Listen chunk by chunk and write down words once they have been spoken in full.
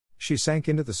She sank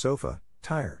into the sofa,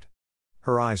 tired.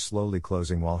 Her eyes slowly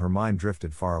closing while her mind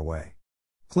drifted far away.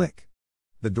 Click.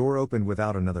 The door opened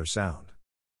without another sound.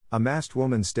 A masked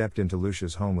woman stepped into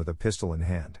Lucia's home with a pistol in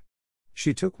hand.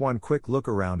 She took one quick look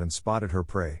around and spotted her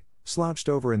prey, slouched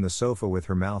over in the sofa with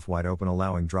her mouth wide open,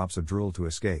 allowing drops of drool to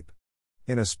escape.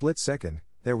 In a split second,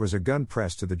 there was a gun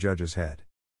pressed to the judge's head.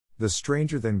 The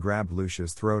stranger then grabbed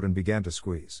Lucia's throat and began to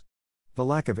squeeze. The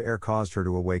lack of air caused her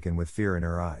to awaken with fear in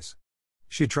her eyes.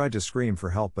 She tried to scream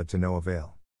for help but to no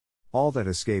avail. All that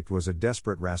escaped was a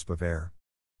desperate rasp of air.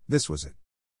 This was it.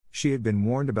 She had been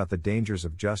warned about the dangers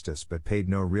of justice but paid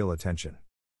no real attention.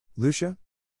 Lucia?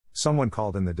 Someone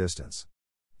called in the distance.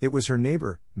 It was her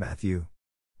neighbor, Matthew.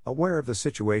 Aware of the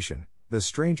situation, the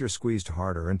stranger squeezed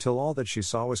harder until all that she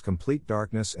saw was complete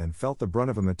darkness and felt the brunt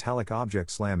of a metallic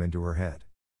object slam into her head.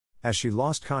 As she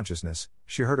lost consciousness,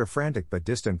 she heard a frantic but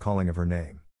distant calling of her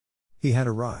name. He had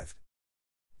arrived.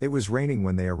 It was raining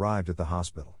when they arrived at the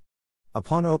hospital.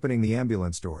 Upon opening the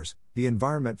ambulance doors, the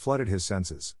environment flooded his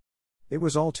senses. It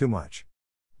was all too much.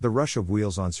 The rush of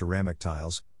wheels on ceramic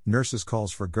tiles, nurses'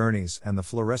 calls for gurneys, and the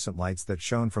fluorescent lights that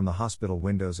shone from the hospital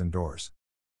windows and doors.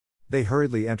 They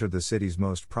hurriedly entered the city's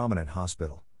most prominent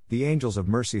hospital, the Angels of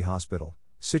Mercy Hospital,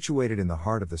 situated in the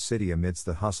heart of the city amidst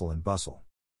the hustle and bustle.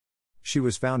 She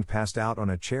was found passed out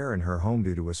on a chair in her home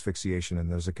due to asphyxiation,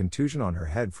 and there's a contusion on her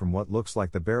head from what looks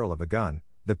like the barrel of a gun,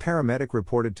 the paramedic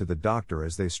reported to the doctor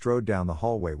as they strode down the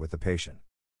hallway with the patient.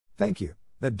 "Thank you,"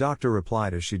 the doctor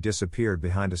replied as she disappeared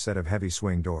behind a set of heavy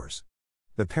swing doors.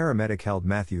 The paramedic held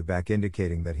Matthew back,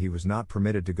 indicating that he was not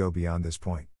permitted to go beyond this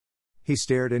point. He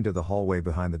stared into the hallway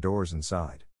behind the doors and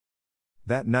sighed.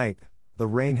 That night, the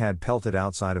rain had pelted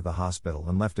outside of the hospital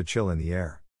and left a chill in the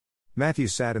air. Matthew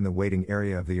sat in the waiting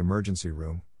area of the emergency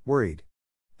room, worried.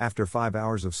 After 5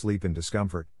 hours of sleep and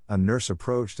discomfort, a nurse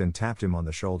approached and tapped him on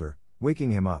the shoulder,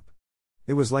 waking him up.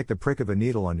 It was like the prick of a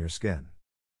needle on your skin.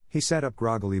 He sat up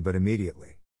groggily but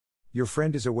immediately. "Your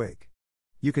friend is awake.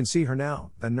 You can see her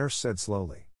now," the nurse said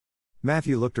slowly.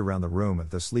 Matthew looked around the room at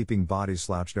the sleeping bodies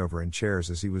slouched over in chairs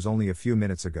as he was only a few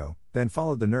minutes ago, then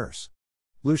followed the nurse.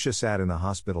 Lucia sat in the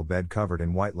hospital bed covered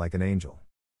in white like an angel.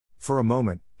 For a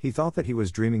moment, he thought that he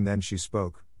was dreaming. Then she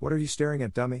spoke, "What are you staring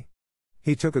at, dummy?"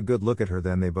 He took a good look at her,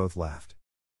 then they both laughed.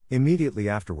 Immediately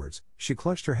afterwards, she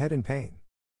clutched her head in pain.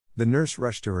 The nurse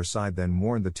rushed to her side, then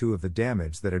warned the two of the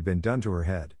damage that had been done to her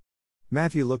head.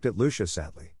 Matthew looked at Lucia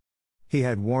sadly. He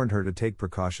had warned her to take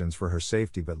precautions for her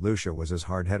safety, but Lucia was as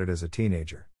hard-headed as a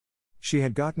teenager. She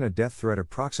had gotten a death threat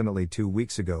approximately 2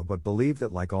 weeks ago but believed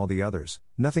that, like all the others,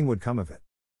 nothing would come of it.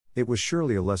 It was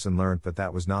surely a lesson learned, but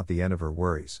that was not the end of her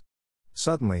worries.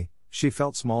 Suddenly, she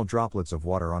felt small droplets of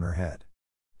water on her head.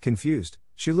 Confused,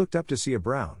 she looked up to see a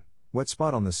brown, wet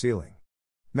spot on the ceiling.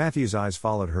 Matthew's eyes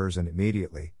followed hers, and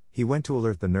immediately, he went to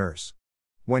alert the nurse.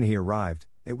 When he arrived,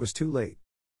 it was too late.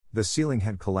 The ceiling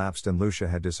had collapsed and Lucia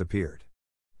had disappeared.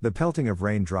 The pelting of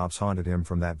raindrops haunted him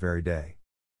from that very day.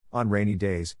 On rainy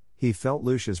days, he felt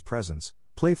Lucia's presence,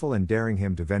 playful and daring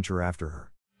him to venture after her.